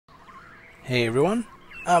Hey everyone,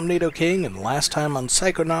 I'm Nato King, and last time on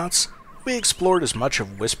Psychonauts, we explored as much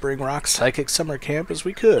of Whispering Rock's psychic summer camp as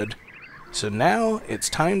we could. So now, it's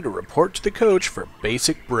time to report to the coach for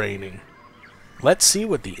basic braining. Let's see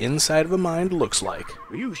what the inside of a mind looks like.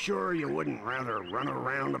 Are you sure you wouldn't rather run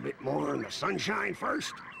around a bit more in the sunshine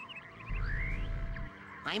first?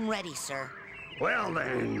 I'm ready, sir. Well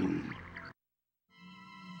then...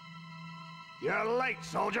 You're late,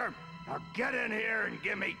 soldier. Now get in here and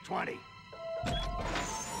give me 20.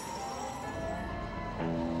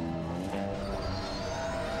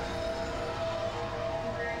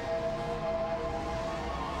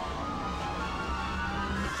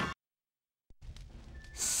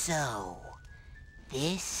 So,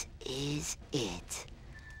 this is it.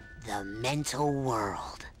 The mental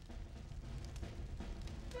world.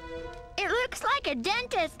 It looks like a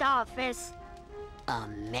dentist office. A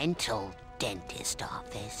mental dentist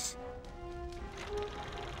office.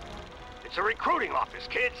 It's a recruiting office,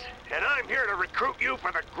 kids, and I'm here to recruit you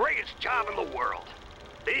for the greatest job in the world,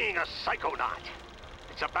 being a psychonaut.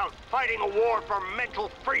 It's about fighting a war for mental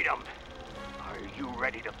freedom. Are you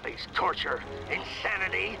ready to face torture,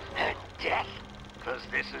 insanity, and death? Because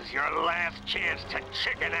this is your last chance to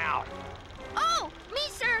chicken out. Oh, me,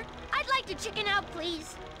 sir. I'd like to chicken out,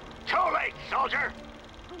 please. Too late, soldier!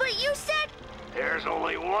 But you said... There's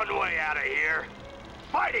only one way out of here.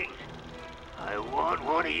 Fighting! I want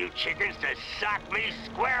one of you chickens to sock me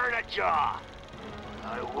square in the jaw.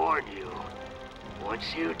 I warn you,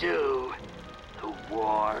 once you do, the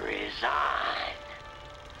war is on.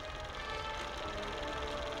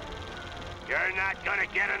 You're not gonna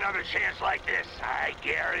get another chance like this, I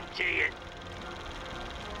guarantee it.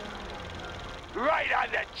 Right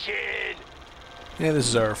on the chin! Yeah, this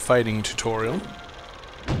is our fighting tutorial.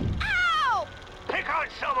 Ow! Pick on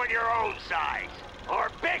someone your own size.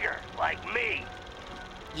 Or bigger, like me.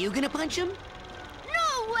 You gonna punch him?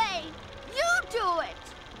 No way! You do it!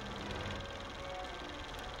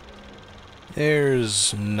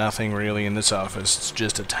 There's nothing really in this office, it's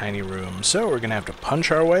just a tiny room, so we're gonna have to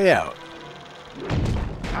punch our way out.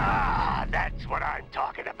 Ah, that's what I'm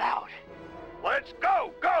talking about. Let's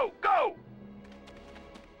go, go, go!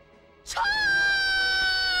 Charge!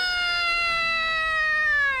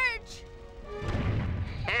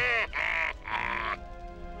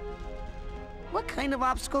 What kind of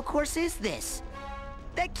obstacle course is this?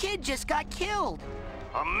 That kid just got killed.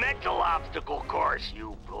 A mental obstacle course,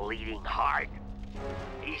 you bleeding heart.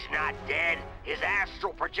 He's not dead. His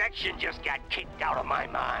astral projection just got kicked out of my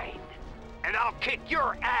mind. And I'll kick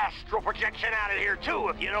your astral projection out of here too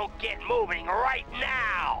if you don't get moving right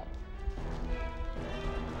now.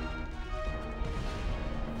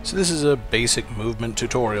 So this is a basic movement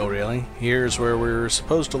tutorial, really. Here's where we're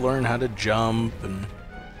supposed to learn how to jump and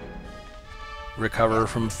recover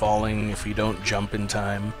from falling if you don't jump in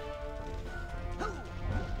time.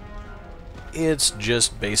 It's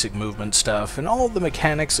just basic movement stuff and all the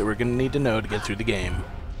mechanics that we're going to need to know to get through the game.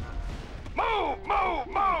 Move, move,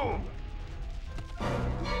 move!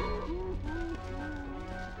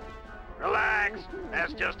 Relax,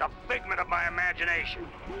 that's just a figment of my imagination.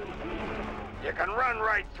 You can run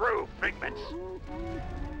right through figments.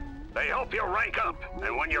 They help you rank up,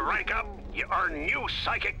 and when you rank up, you earn new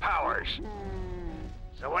psychic powers.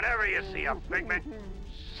 So whenever you see a figment,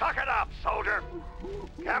 suck it up, soldier.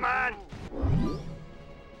 Come on.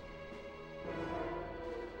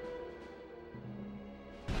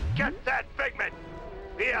 Get that figment.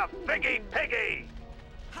 Be a figgy piggy.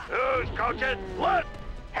 Who's coaching? Look.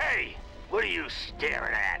 Hey, what are you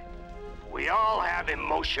staring at? We all have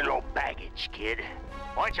emotional baggage, kid.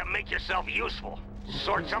 Why don't you make yourself useful?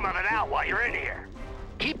 Sort some of it out while you're in here.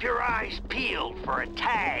 Keep your eyes peeled for a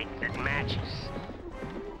tag that matches.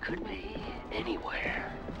 Could be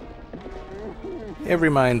anywhere. Every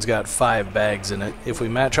mine's got 5 bags in it. If we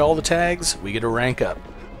match all the tags, we get a rank up.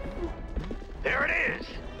 There it is.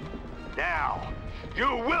 Now, you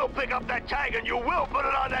will pick up that tag and you will put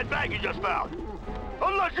it on that bag you just found.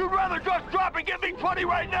 Unless you'd rather just drop and give me 20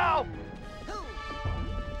 right now.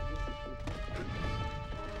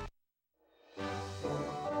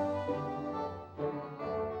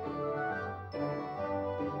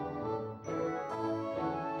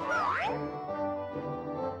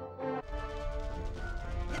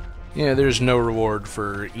 Yeah, there's no reward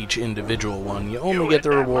for each individual one. You only get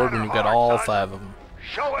the reward when you've got all 5 of them.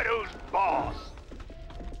 Show it who's boss.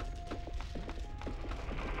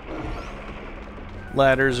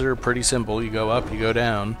 Ladders are pretty simple. You go up, you go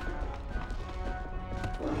down.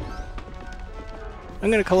 I'm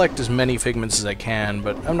going to collect as many figments as I can,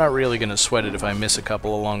 but I'm not really going to sweat it if I miss a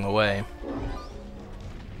couple along the way.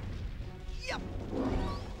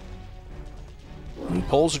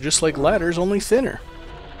 poles are just like ladders, only thinner.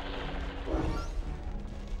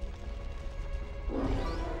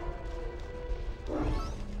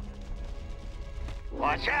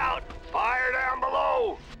 Watch out! Fire down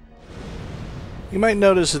below! You might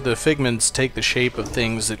notice that the figments take the shape of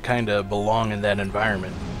things that kinda belong in that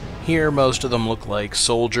environment. Here, most of them look like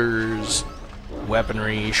soldiers,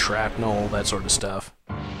 weaponry, shrapnel, that sort of stuff.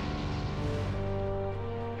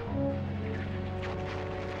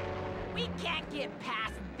 We can't get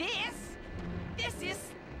past this! This is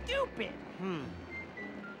stupid!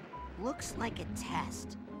 Looks like a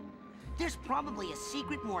test. There's probably a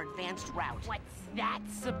secret, more advanced route. What's that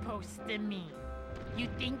supposed to mean? You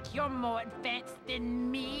think you're more advanced than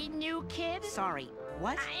me, new kid? Sorry,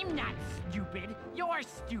 what? I'm not stupid. You're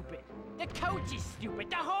stupid. The coach is stupid.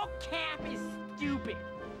 The whole camp is stupid.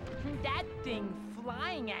 That thing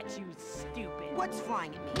flying at you is stupid. What's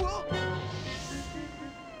flying at me?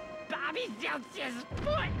 Bobby felt his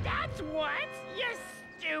foot, that's what! You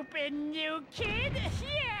stupid new kid!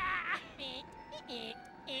 Yeah!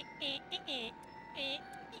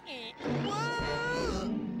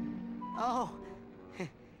 Oh.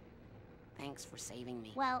 Thanks for saving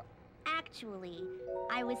me. Well, actually,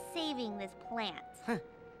 I was saving this plant.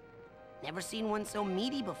 Never seen one so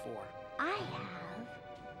meaty before. I have.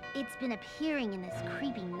 It's been appearing in this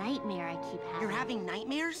creepy nightmare I keep having. You're having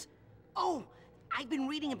nightmares? Oh, I've been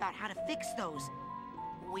reading about how to fix those.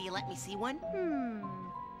 Will you let me see one?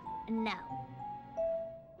 No.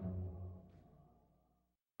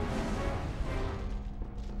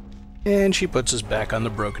 And she puts us back on the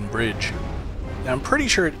broken bridge. Now, I'm pretty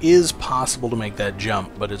sure it is possible to make that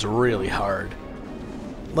jump, but it's really hard.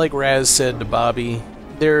 Like Raz said to Bobby,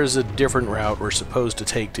 there's a different route we're supposed to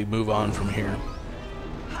take to move on from here.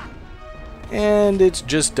 And it's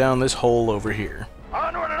just down this hole over here.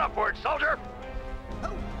 Onward and upward, soldier!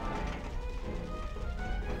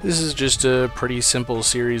 This is just a pretty simple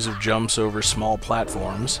series of jumps over small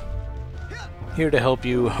platforms. Here to help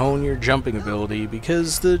you hone your jumping ability,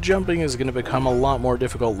 because the jumping is going to become a lot more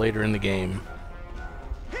difficult later in the game.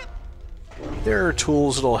 There are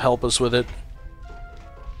tools that'll help us with it,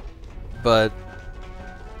 but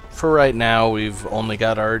for right now we've only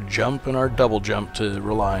got our jump and our double jump to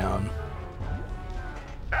rely on.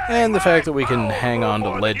 And the fact that we can hang on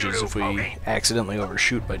to ledges if we accidentally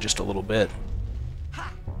overshoot by just a little bit.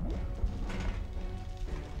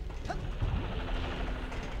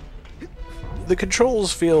 The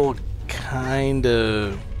controls feel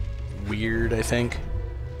kinda weird, I think.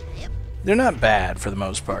 They're not bad for the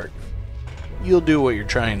most part. You'll do what you're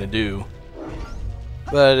trying to do.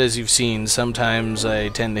 But as you've seen, sometimes I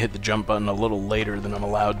tend to hit the jump button a little later than I'm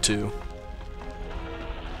allowed to.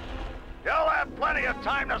 You'll have plenty of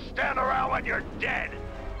time to stand around when you're dead.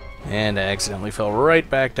 And I accidentally fell right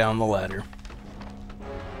back down the ladder.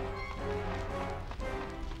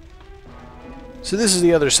 So this is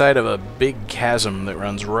the other side of a big chasm that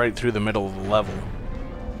runs right through the middle of the level.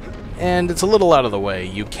 And it's a little out of the way.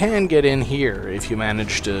 You can get in here if you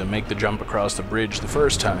manage to make the jump across the bridge the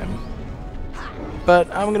first time. But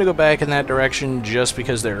I'm going to go back in that direction just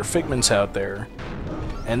because there are figments out there.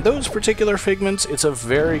 And those particular figments, it's a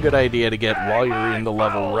very good idea to get while you're in the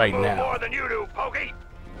level right now. More than you do, Pokey.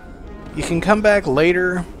 You can come back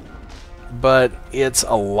later, but it's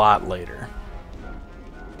a lot later.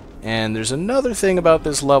 And there's another thing about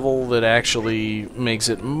this level that actually makes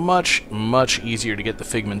it much, much easier to get the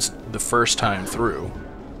figments the first time through.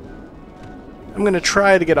 I'm going to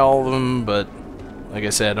try to get all of them, but like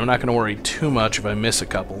I said, I'm not going to worry too much if I miss a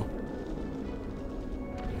couple.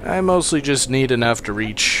 I mostly just need enough to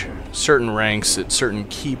reach certain ranks at certain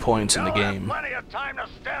key points in the game. Plenty of time to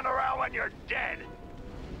stand around when you're dead.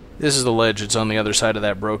 This is the ledge that's on the other side of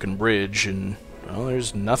that broken bridge, and well,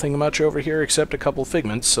 there's nothing much over here except a couple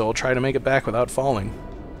figments, so I'll try to make it back without falling.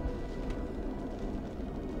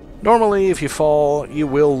 Normally, if you fall, you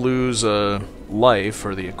will lose a life,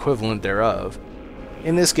 or the equivalent thereof.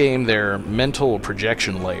 In this game, they're mental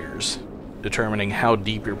projection layers, determining how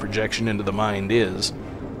deep your projection into the mind is.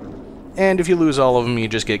 And if you lose all of them, you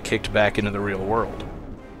just get kicked back into the real world.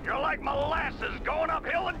 You're like molasses going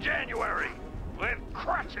uphill in January, with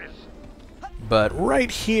crutches. But right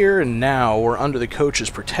here and now, we're under the coach's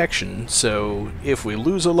protection, so if we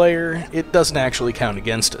lose a layer, it doesn't actually count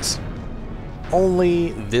against us.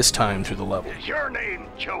 Only this time through the level. Is your name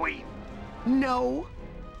Joey? No,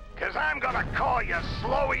 'Cause I'm gonna call you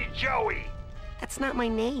Slowy Joey. that's not my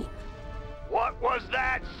name. What was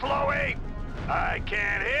that, Slowy? I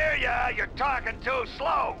can't hear ya. You're talking too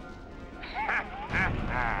slow.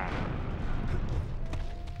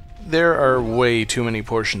 There are way too many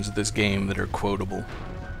portions of this game that are quotable.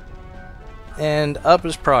 And up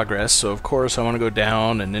is progress, so of course I want to go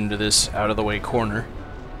down and into this out-of-the-way corner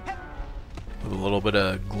with a little bit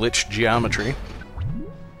of glitch geometry.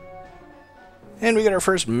 And we get our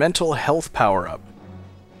first mental health power-up.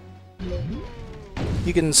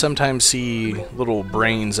 You can sometimes see little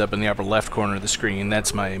brains up in the upper left corner of the screen.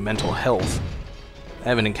 That's my mental health. I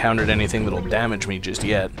haven't encountered anything that'll damage me just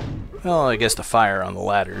yet. Well, I guess the fire on the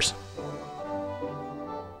ladders.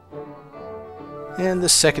 And the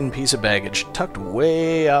second piece of baggage, tucked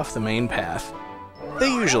way off the main path. They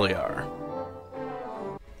usually are.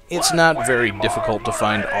 It's not very difficult to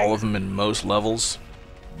find all of them in most levels,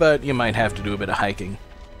 but you might have to do a bit of hiking.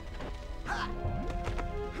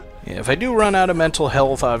 Yeah, if I do run out of mental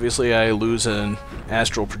health, obviously I lose an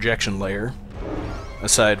astral projection layer,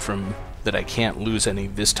 aside from that I can't lose any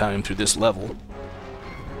this time through this level.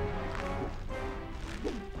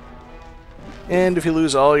 And if you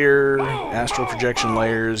lose all your astral projection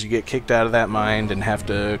layers, you get kicked out of that mind and have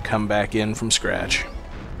to come back in from scratch.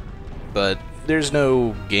 But there's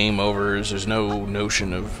no game overs, there's no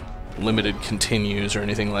notion of limited continues or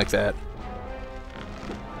anything like that.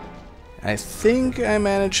 I think I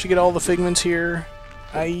managed to get all the figments here.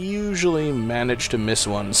 I usually manage to miss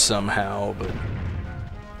one somehow, but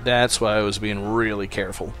that's why I was being really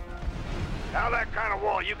careful. Now that kind of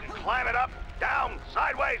wall, you can climb it up, down,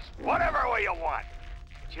 sideways, whatever way you want.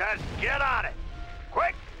 Just get on it.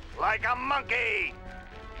 Quick, like a monkey.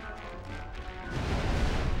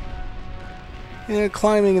 Yeah,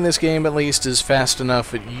 climbing in this game at least is fast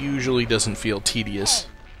enough, it usually doesn't feel tedious.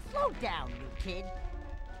 Slow down, new kid.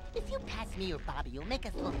 If you pass me or Bobby, you'll make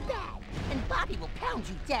us look bad, and Bobby will pound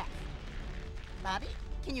you deaf. Bobby,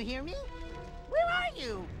 can you hear me? Where are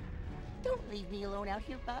you? Don't leave me alone out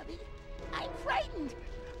here, Bobby. I'm frightened.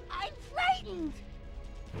 I'm frightened.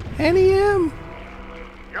 NEM?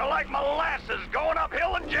 You're like molasses going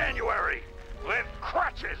uphill in January with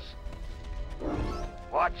crutches.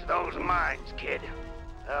 Watch those mines, kid.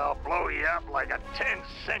 They'll blow you up like a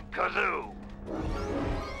 10-cent kazoo.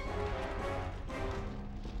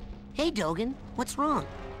 Hey, Dogen, what's wrong?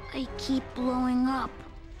 I keep blowing up.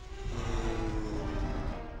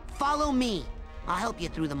 Follow me. I'll help you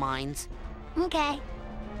through the mines. Okay.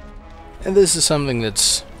 And this is something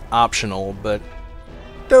that's optional, but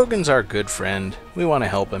Dogen's our good friend. We want to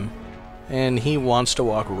help him. And he wants to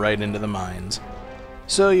walk right into the mines.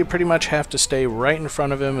 So you pretty much have to stay right in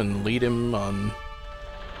front of him and lead him on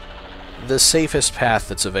the safest path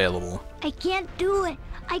that's available. I can't do it.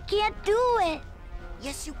 I can't do it.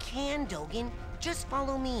 Yes, you can, Dogen. Just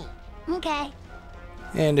follow me. Okay.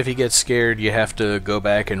 And if he gets scared, you have to go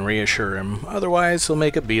back and reassure him. Otherwise, he'll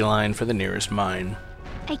make a beeline for the nearest mine.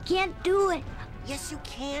 I can't do it. Yes, you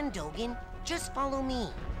can, Dogen. Just follow me.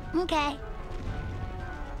 Okay.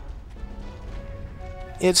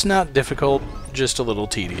 It's not difficult, just a little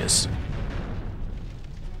tedious.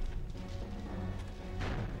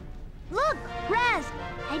 Look, Raz!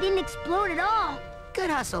 I didn't explode at all. Good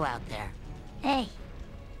hustle out there. Hey.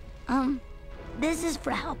 This is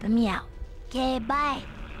for helping me out. Okay, bye.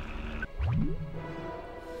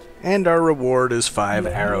 And our reward is 5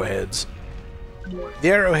 arrowheads.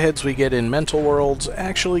 The arrowheads we get in mental worlds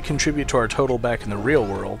actually contribute to our total back in the real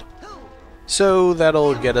world. So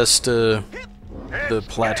that'll get us to the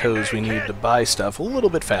plateaus we need to buy stuff a little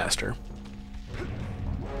bit faster.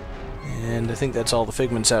 And I think that's all the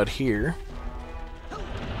figments out here.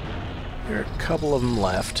 There are a couple of them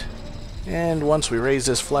left. And once we raise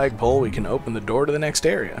this flagpole, we can open the door to the next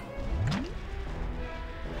area. You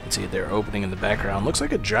can see it there opening in the background. Looks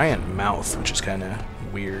like a giant mouth, which is kind of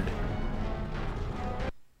weird.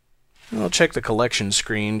 I'll check the collection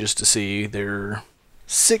screen just to see. There are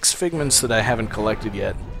 6 figments that I haven't collected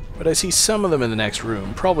yet, but I see some of them in the next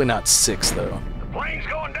room. Probably not 6, though. The plane's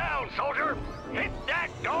going down, soldier. Hit that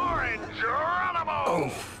door and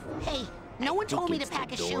Geronimo. Hey, no one told me to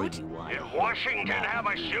pack a chute. Did Washington have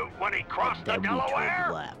a chute when he crossed the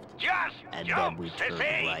Delaware? Just And jump, then we turned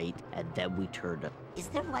sissy. right, and then we turned up. Is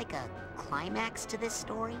there like a climax to this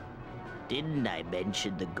story? Didn't I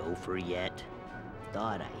mention the gopher yet?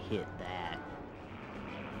 Thought I hit that.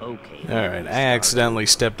 Okay. Alright, I accidentally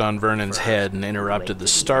stepped on Vernon's head and interrupted the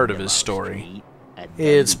start of his story.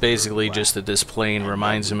 It's basically just that this plane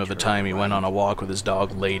reminds him of a time he went on a walk with his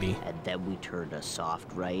dog Lady. And then we turned a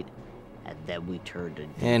soft right, and then we turned a...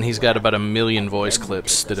 And he's got about 1 million voice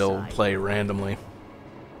clips that he'll play randomly.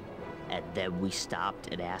 And then we stopped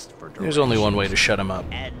and asked for directions. There's only one way to shut him up.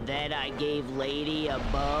 And then I gave Lady a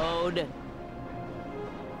bone.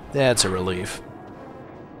 That's a relief.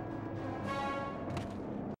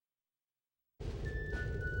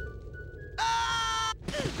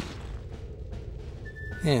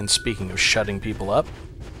 And speaking of shutting people up,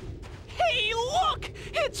 Hey, look!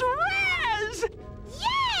 It's Raz!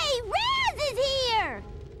 Yay! Raz is here!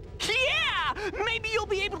 Yeah! Maybe you'll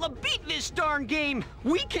be able to beat this darn game.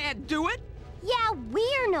 We can't do it. Yeah,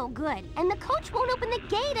 we're no good, and the coach won't open the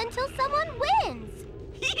gate until someone wins.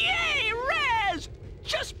 Yay, Raz!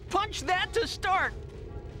 Just punch that to start.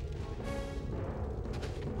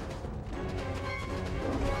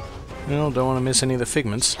 well, don't want to miss any of the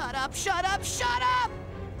figments. Shut up, shut up, shut up!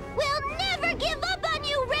 We'll never give up on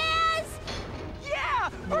you, Raz! Yeah!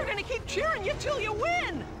 We're gonna keep cheering you till you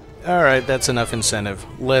win! Alright, that's enough incentive.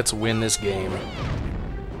 Let's win this game.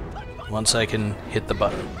 Once I can hit the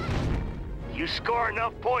button. You score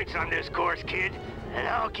enough points on this course, kid, and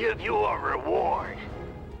I'll give you a reward.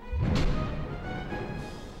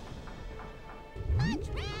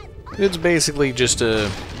 It's basically just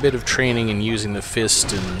a bit of training in using the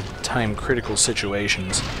fist in time-critical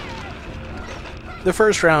situations. The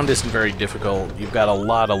first round isn't very difficult. You've got a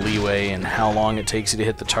lot of leeway in how long it takes you to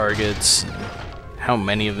hit the targets, and how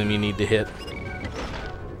many of them you need to hit.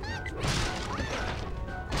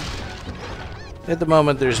 At the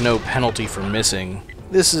moment, there's no penalty for missing.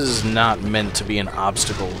 This is not meant to be an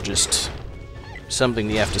obstacle, just something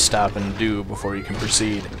you have to stop and do before you can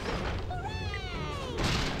proceed.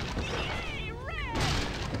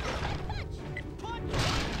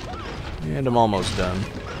 And I'm almost done.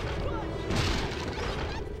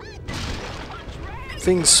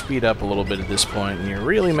 Things speed up a little bit at this point, and you're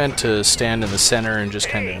really meant to stand in the center and just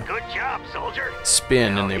kind of Good job, soldier.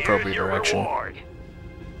 spin Now in the here's appropriate your direction. reward.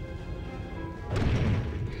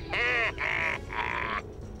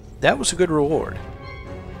 That was a good reward.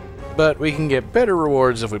 But we can get better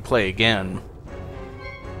rewards if we play again.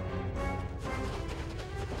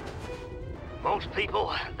 Most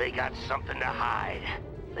people, they got something to hide.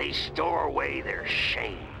 They store away their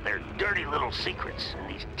shame, their dirty little secrets,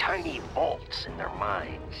 in these tiny vaults in their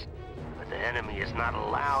minds. But the enemy is not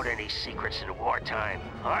allowed any secrets in wartime,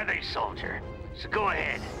 are they, soldier? So go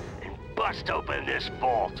ahead and bust open this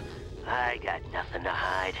vault. I got nothing to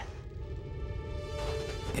hide.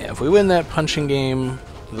 Yeah, if we win that punching game,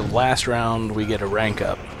 the last round we get a rank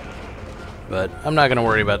up. But I'm not going to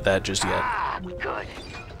worry about that just yet. Ah, good.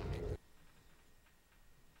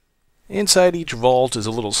 Inside each vault is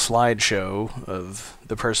a little slideshow of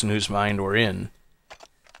the person whose mind we're in.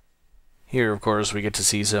 Here, of course, we get to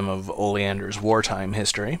see some of Oleander's wartime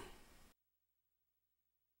history.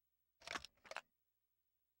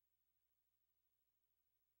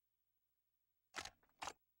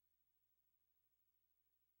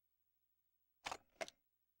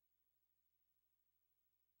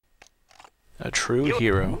 A true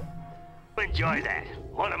hero. Enjoy that.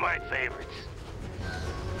 One of my favorites.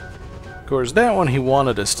 Of course, that one he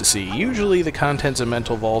wanted us to see. Usually the contents of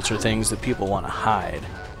mental vaults are things that people want to hide.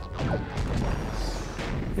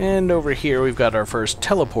 And over here we've got our first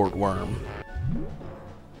teleport worm.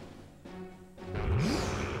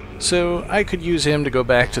 So I could use him to go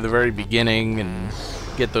back to the very beginning and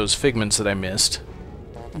get those figments that I missed.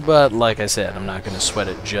 But like I said, I'm not going to sweat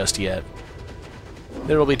it just yet.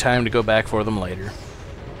 There will be time to go back for them later.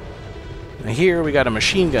 Now here we got a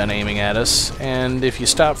machine gun aiming at us, and if you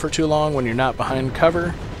stop for too long when you're not behind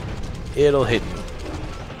cover, it'll hit you.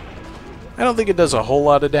 I don't think it does a whole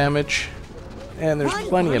lot of damage, and there's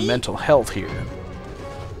plenty of mental health here.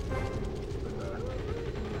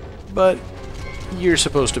 But you're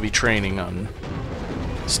supposed to be training on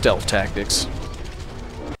stealth tactics.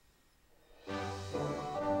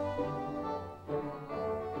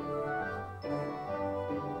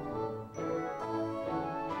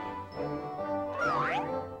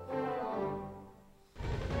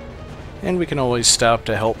 And we can always stop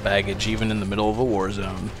to help baggage even in the middle of a war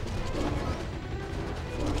zone.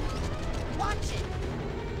 Watch it.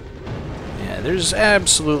 Yeah, there's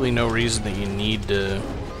absolutely no reason that you need to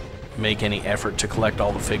make any effort to collect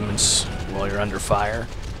all the figments while you're under fire.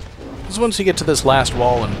 Because once you get to this last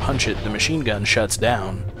wall and punch it, the machine gun shuts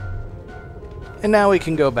down. And now we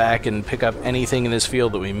can go back and pick up anything in this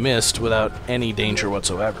field that we missed without any danger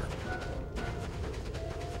whatsoever.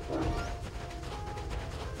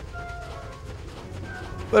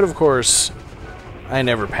 But of course, I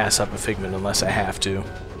never pass up a figment unless I have to.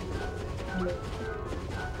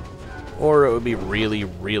 Or it would be really,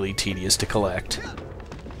 really tedious to collect.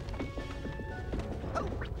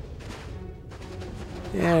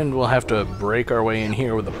 And we'll have to break our way in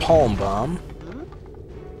here with a palm bomb.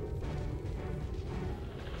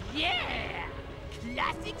 Yeah!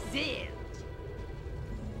 Classic Zilch!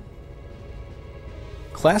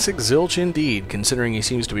 Classic Zilch indeed, considering he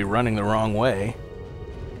seems to be running the wrong way.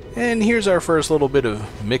 And here's our first little bit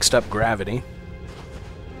of mixed-up gravity.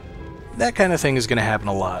 that kind of thing is going to happen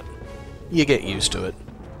a lot. You get used to it.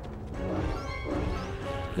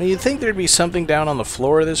 Now, you'd think there'd be something down on the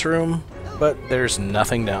floor of this room, but there's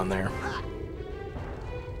nothing down there.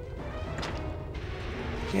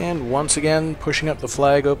 And once again, pushing up the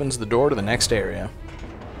flag opens the door to the next area.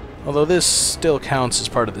 Although this still counts as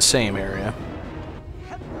part of the same area.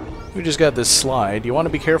 We just got this slide. You want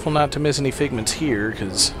to be careful not to miss any figments here,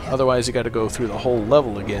 because otherwise you got to go through the whole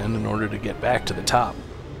level again in order to get back to the top.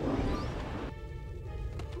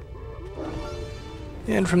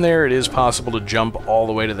 And from there it is possible to jump all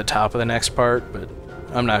the way to the top of the next part, but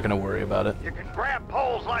I'm not going to worry about it. You can grab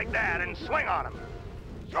poles like that and swing on them.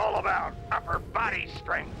 It's all about upper body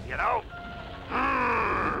strength, you know?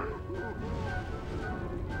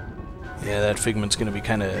 Yeah, that figment's going to be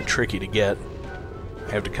kind of tricky to get.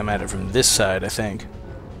 I have to come at it from this side, I think.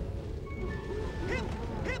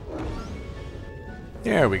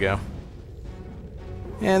 There we go.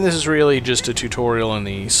 And this is really just a tutorial in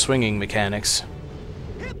the swinging mechanics.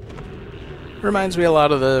 Reminds me a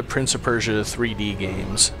lot of the Prince of Persia 3D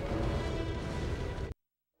games.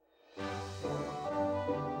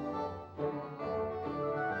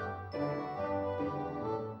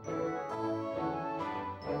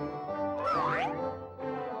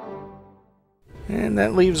 And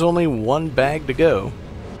that leaves only one bag to go.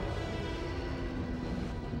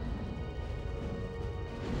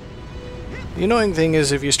 The annoying thing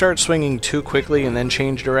is if you start swinging too quickly and then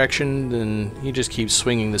change direction, then you just keep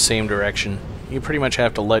swinging the same direction. You pretty much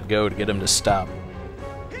have to let go to get him to stop.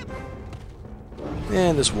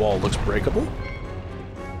 And this wall looks breakable.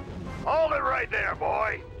 Hold it right there,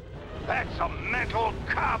 boy. That's a mental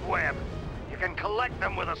cobweb. You can collect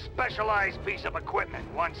them with a specialized piece of equipment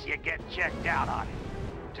once you get checked out on it.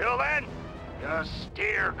 Till then, just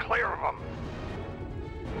steer clear of them.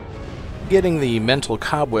 Getting the mental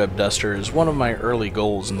cobweb duster is one of my early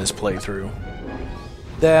goals in this playthrough.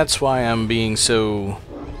 That's why I'm being so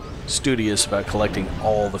studious about collecting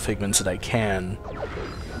all the figments that I can,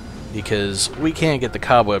 because we can't get the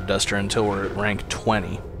cobweb duster until we're at rank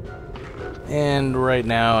 20. And right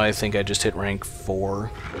now I think I just hit rank 4.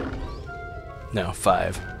 No,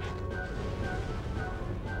 5.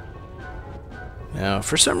 Now,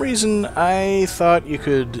 for some reason, I thought you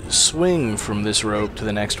could swing from this rope to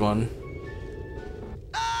the next one.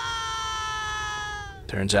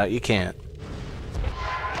 Turns out you can't.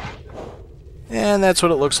 And that's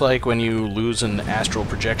what it looks like when you lose an astral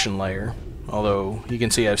projection layer. Although, you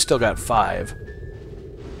can see I've still got 5.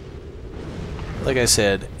 Like I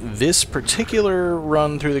said, this particular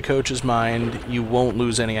run through the coach's mind, you won't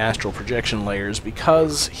lose any astral projection layers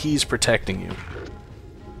because he's protecting you.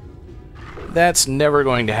 That's never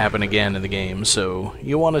going to happen again in the game, so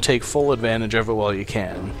you want to take full advantage of it while you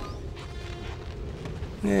can.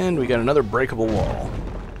 And we got another breakable wall.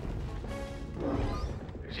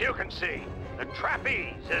 As you can see, the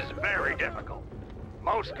trapeze is very difficult.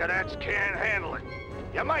 Most cadets can't handle it.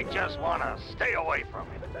 You might just want to stay away from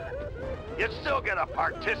it. You'd still get a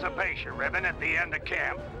participation ribbon at the end of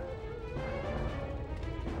camp.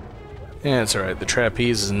 Yeah, it's alright, the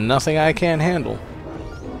trapeze is nothing I can't handle.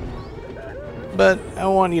 But I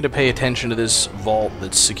want you to pay attention to this vault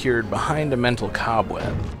that's secured behind a mental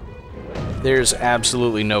cobweb. There's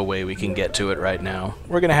absolutely no way we can get to it right now.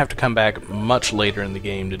 We're going to have to come back much later in the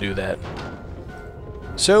game to do that.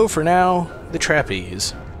 So, for now, the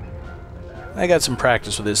trapeze. I got some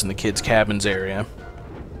practice with this in the kids' cabins area,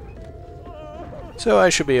 so I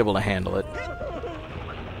should be able to handle it.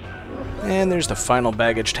 And there's the final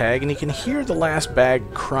baggage tag, and you can hear the last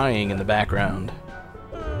bag crying in the background.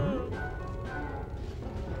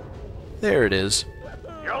 There it is.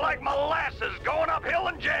 You're like molasses going uphill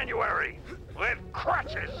in January with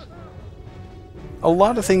crutches. A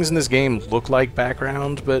lot of things in this game look like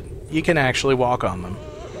background, but you can actually walk on them.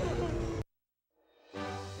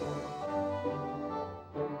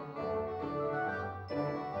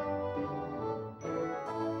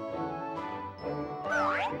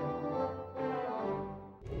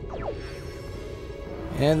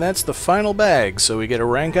 And that's the final bag, so we get a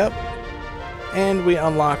rank up, and we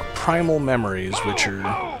unlock Primal Memories, which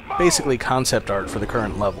are basically concept art for the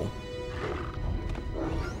current level.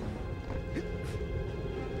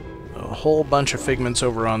 A whole bunch of figments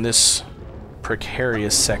over on this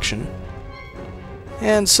precarious section,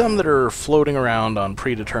 and some that are floating around on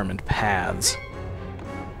predetermined paths,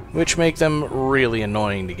 which make them really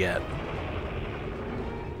annoying to get.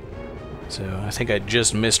 So I think I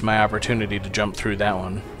just missed my opportunity to jump through that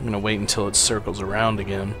one. I'm going to wait until it circles around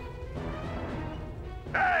again.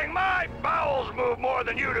 Dang, my bowels move more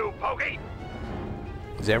than you do, Pokey.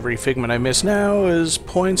 Because every figment I miss now is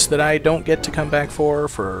points that I don't get to come back for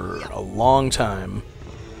a long time.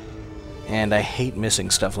 And I hate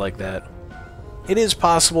missing stuff like that. It is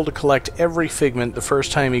possible to collect every figment the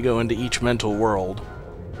first time you go into each mental world,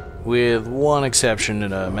 with one exception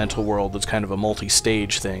in a mental world that's kind of a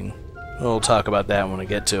multi-stage thing. We'll talk about that when I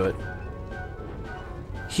get to it.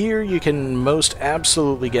 Here you can most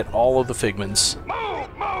absolutely get all of the figments.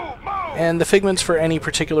 And the figments for any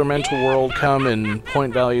particular mental world come in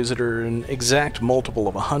point values that are an exact multiple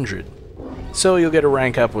of 100. So you'll get a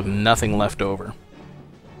rank up with nothing left over.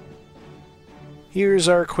 Here's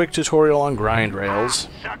our quick tutorial on grind rails.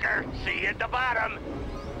 Sucker, see you at the bottom.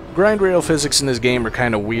 Grind rail physics in this game are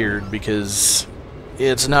kind of weird because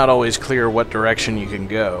it's not always clear what direction you can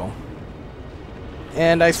go.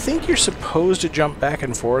 And I think you're supposed to jump back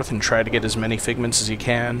and forth and try to get as many figments as you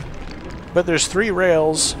can. But there's 3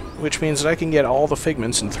 rails, which means that I can get all the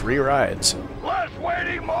figments in 3 rides. Less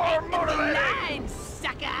waiting, more motivating. Line,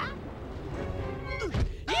 sucker!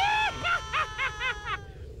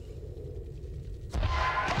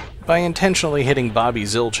 By intentionally hitting Bobby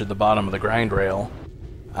Zilch at the bottom of the grind rail,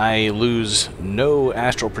 I lose no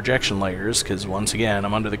astral projection layers, because once again,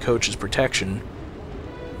 I'm under the coach's protection.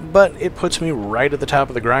 But it puts me right at the top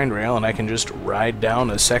of the grind rail, and I can just ride down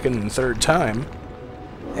a second and third time,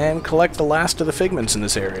 and collect the last of the figments in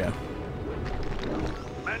this area.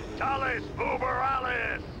 Mentalis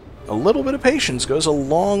uberalis. A little bit of patience goes a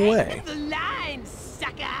long way. The line,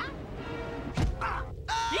 sucker!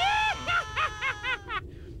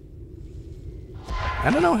 I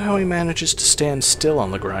don't know how he manages to stand still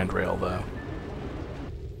on the grind rail, though.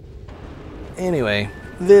 Anyway,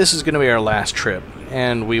 this is going to be our last trip,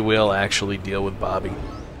 and we will actually deal with Bobby.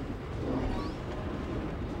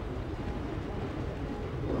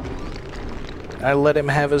 I let him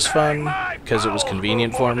have his fun, because it was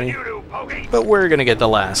convenient for me, but we're going to get the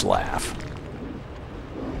last laugh.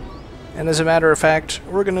 And as a matter of fact,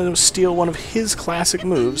 we're going to steal one of his classic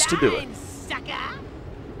moves to do it.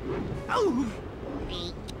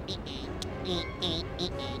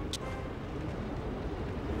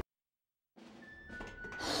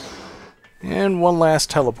 And one last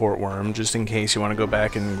teleport worm, just in case you want to go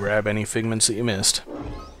back and grab any figments that you missed.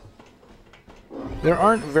 There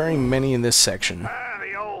aren't very many in this section.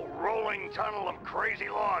 The old rolling tunnel of crazy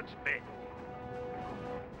logs bit.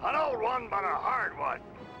 An old one, but a hard one.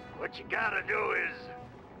 What you gotta do is...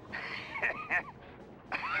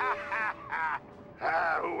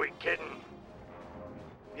 who we kidding?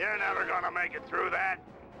 You're never gonna make it through that.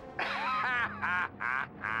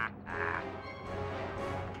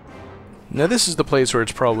 Now this is the place where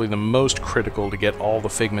it's probably the most critical to get all the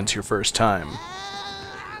figments your first time.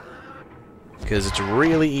 Because it's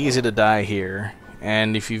really easy to die here,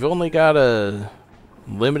 and if you've only got a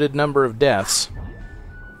limited number of deaths,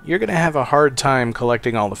 you're going to have a hard time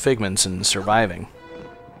collecting all the figments and surviving.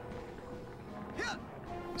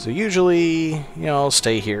 So usually, I'll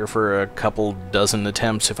stay here for a couple dozen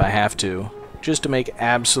attempts if I have to, just to make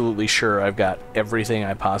absolutely sure I've got everything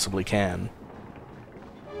I possibly can.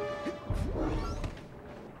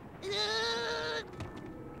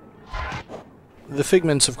 The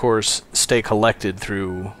figments, of course, stay collected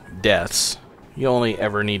through deaths. You only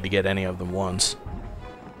ever need to get any of them once.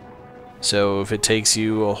 So if it takes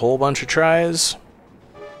you a whole bunch of tries,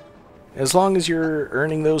 as long as you're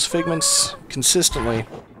earning those figments consistently,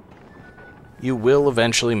 you will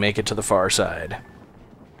eventually make it to the far side.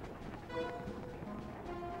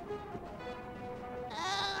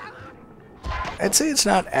 I'd say it's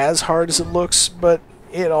not as hard as it looks, but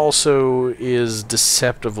it also is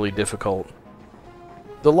deceptively difficult.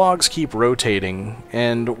 The logs keep rotating,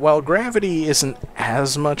 and while gravity isn't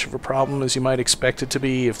as much of a problem as you might expect it to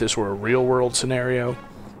be if this were a real-world scenario,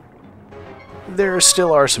 there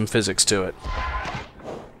still are some physics to it.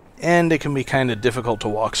 And it can be kind of difficult to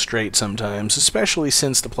walk straight sometimes, especially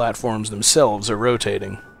since the platforms themselves are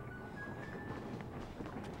rotating.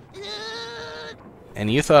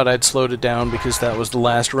 And you thought I'd slowed it down because that was the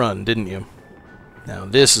last run, didn't you? Now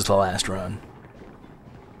this is the last run.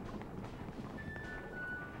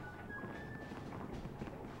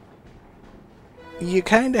 You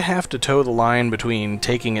kinda have to toe the line between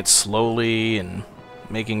taking it slowly and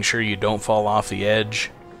making sure you don't fall off the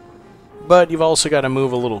edge. But you've also got to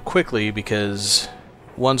move a little quickly because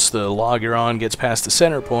once the log you're on gets past the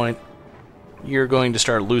center point, you're going to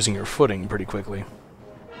start losing your footing pretty quickly.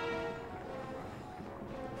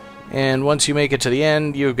 And once you make it to the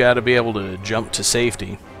end, you've got to be able to jump to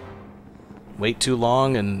safety. Wait too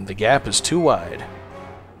long and the gap is too wide.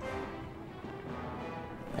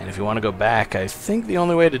 And if you want to go back, I think the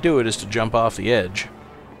only way to do it is to jump off the edge.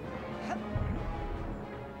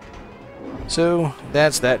 So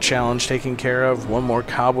that's that challenge taken care of. One more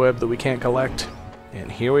cobweb that we can't collect.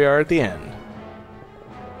 And here we are at the end.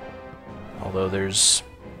 Although there's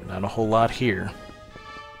not a whole lot here.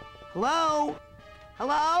 Hello?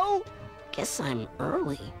 Hello? Guess I'm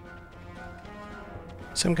early.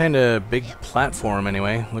 Some kind of big platform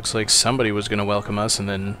anyway. Looks like somebody was going to welcome us and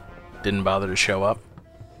then didn't bother to show up.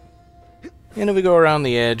 And if we go around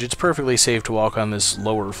the edge, it's perfectly safe to walk on this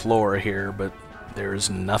lower floor here, but there's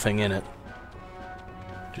nothing in it.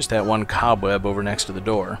 Just that one cobweb over next to the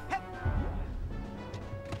door.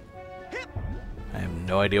 I have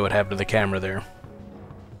no idea what happened to the camera there.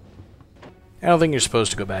 I don't think you're supposed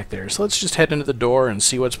to go back there, so let's just head into the door and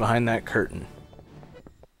see what's behind that curtain.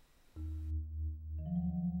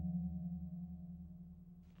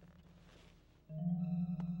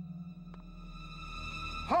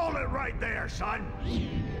 Hold it right there, son.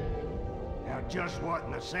 Now, just what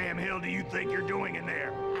in the Sam Hill do you think you're doing in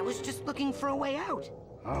there? I was just looking for a way out.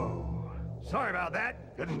 Oh, sorry about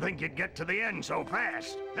that. Didn't think you'd get to the end so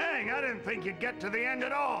fast. Dang, I didn't think you'd get to the end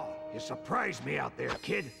at all. You surprised me out there,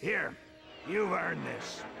 kid. Here, you've earned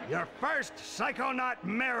this. Your first Psychonaut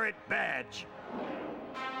Merit Badge.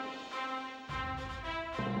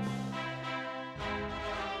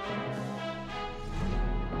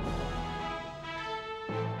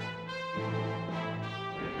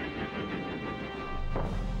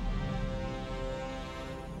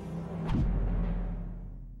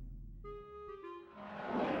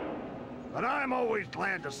 But I'm always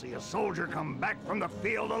glad to see a soldier come back from the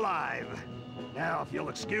field alive. Now, if you'll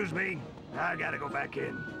excuse me, I gotta go back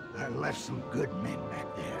in. I left some good men back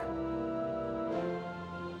there.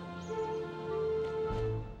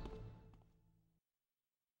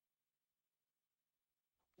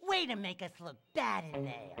 Way to make us look bad in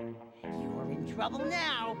there. You're in trouble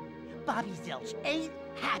now. Bobby Zilch ain't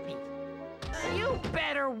happy. You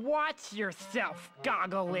better watch yourself,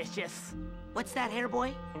 Gogglelicious. What's that, hair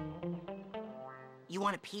boy? You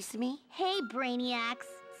want a piece of me? Hey, Brainiacs,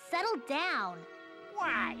 settle down.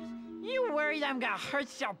 Why? You worried I'm gonna hurt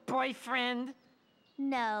your boyfriend?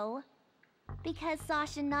 No, because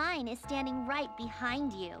Sasha 9 is standing right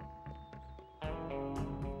behind you.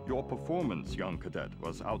 Your performance, young cadet,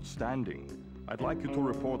 was outstanding. I'd like you to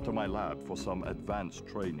report to my lab for some advanced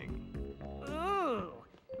training. Ooh,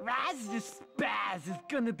 Raz the Spaz is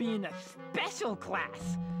gonna be in a special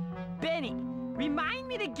class. Benny, remind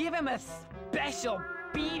me to give him a special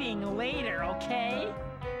beating later, okay?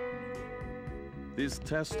 These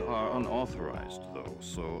tests are unauthorized, though,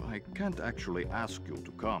 so I can't actually ask you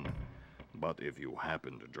to come. But if you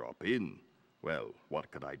happen to drop in, well,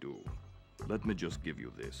 what could I do? Let me just give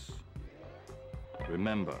you this.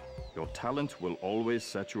 Remember, your talent will always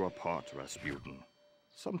set you apart, Rasputin.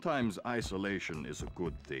 Sometimes isolation is a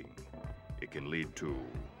good thing. It can lead to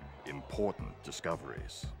important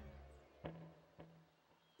discoveries.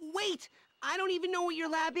 Wait! I don't even know what your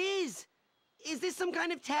lab is! Is this some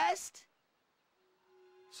kind of test?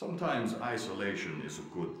 Sometimes isolation is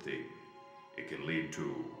a good thing. It can lead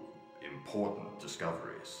to important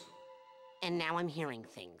discoveries. And now I'm hearing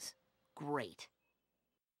things. Great.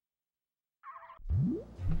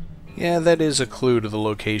 Yeah, that is a clue to the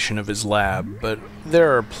location of his lab, but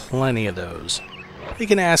there are plenty of those. You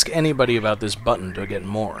can ask anybody about this button to get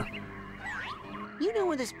more. You know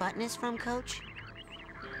where this button is from, Coach?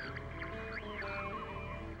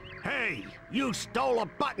 Hey, you stole a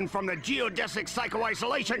button from the geodesic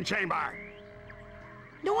psycho-isolation chamber!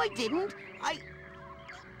 No, I didn't.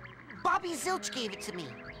 Bobby Zilch gave it to me.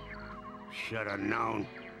 Should have known.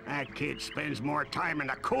 That kid spends more time in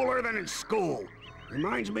the cooler than in school.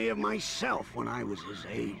 Reminds me of myself when I was his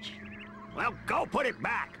age. Well, go put it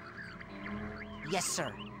back! Yes,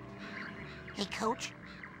 sir. Hey, Coach,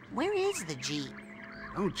 where is the G?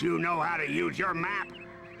 Don't you know how to use your map?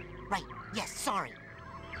 Right, yes, sorry.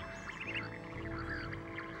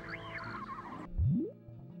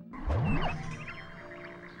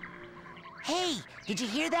 Hey, did you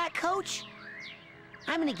hear that, Coach?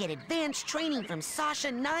 I'm gonna get advanced training from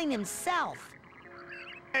Sasha 9 himself.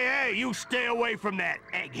 Hey, you stay away from that,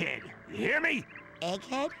 egghead. You hear me?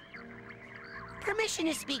 Egghead? Permission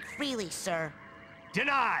to speak freely, sir.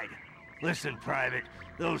 Denied. Listen, Private,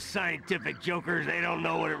 those scientific jokers, they don't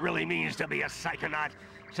know what it really means to be a psychonaut.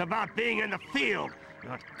 It's about being in the field,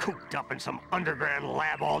 not cooped up in some underground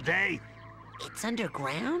lab all day. It's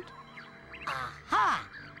underground? Aha!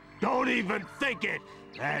 Don't even think it!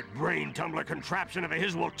 That brain tumbler contraption of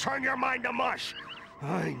his will turn your mind to mush.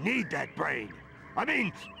 I need that brain. I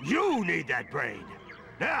mean, you need that brain.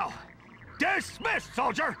 Now, dismissed,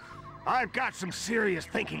 soldier! I've got some serious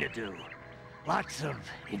thinking to do. Lots of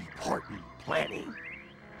important planning.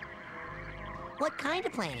 What kind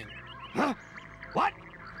of planning? Huh? What?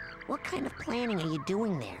 What kind of planning are you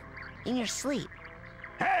doing there? In your sleep?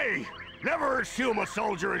 Hey! Never assume a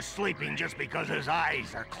soldier is sleeping just because his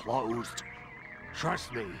eyes are closed.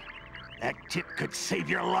 Trust me, that tip could save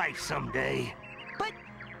your life someday. But...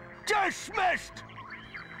 Dismissed!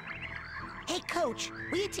 Hey, Coach,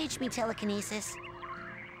 will you teach me telekinesis?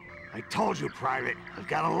 I told you, Private, I've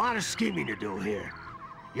got a lot of scheming to do here.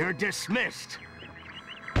 You're dismissed.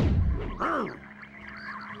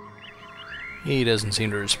 He doesn't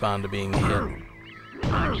seem to respond to being hit.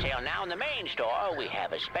 On sale now in the main store, we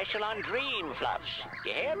have a special on Dream Fluffs.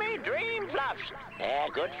 You hear me? Dream Fluffs. They're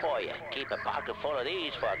good for you. Keep a pocket full of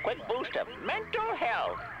these for a quick boost of mental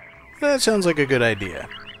health. That sounds like a good idea.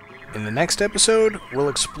 In the next episode, we'll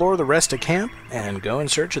explore the rest of camp and go in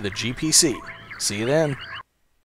search of the GPC. See you then.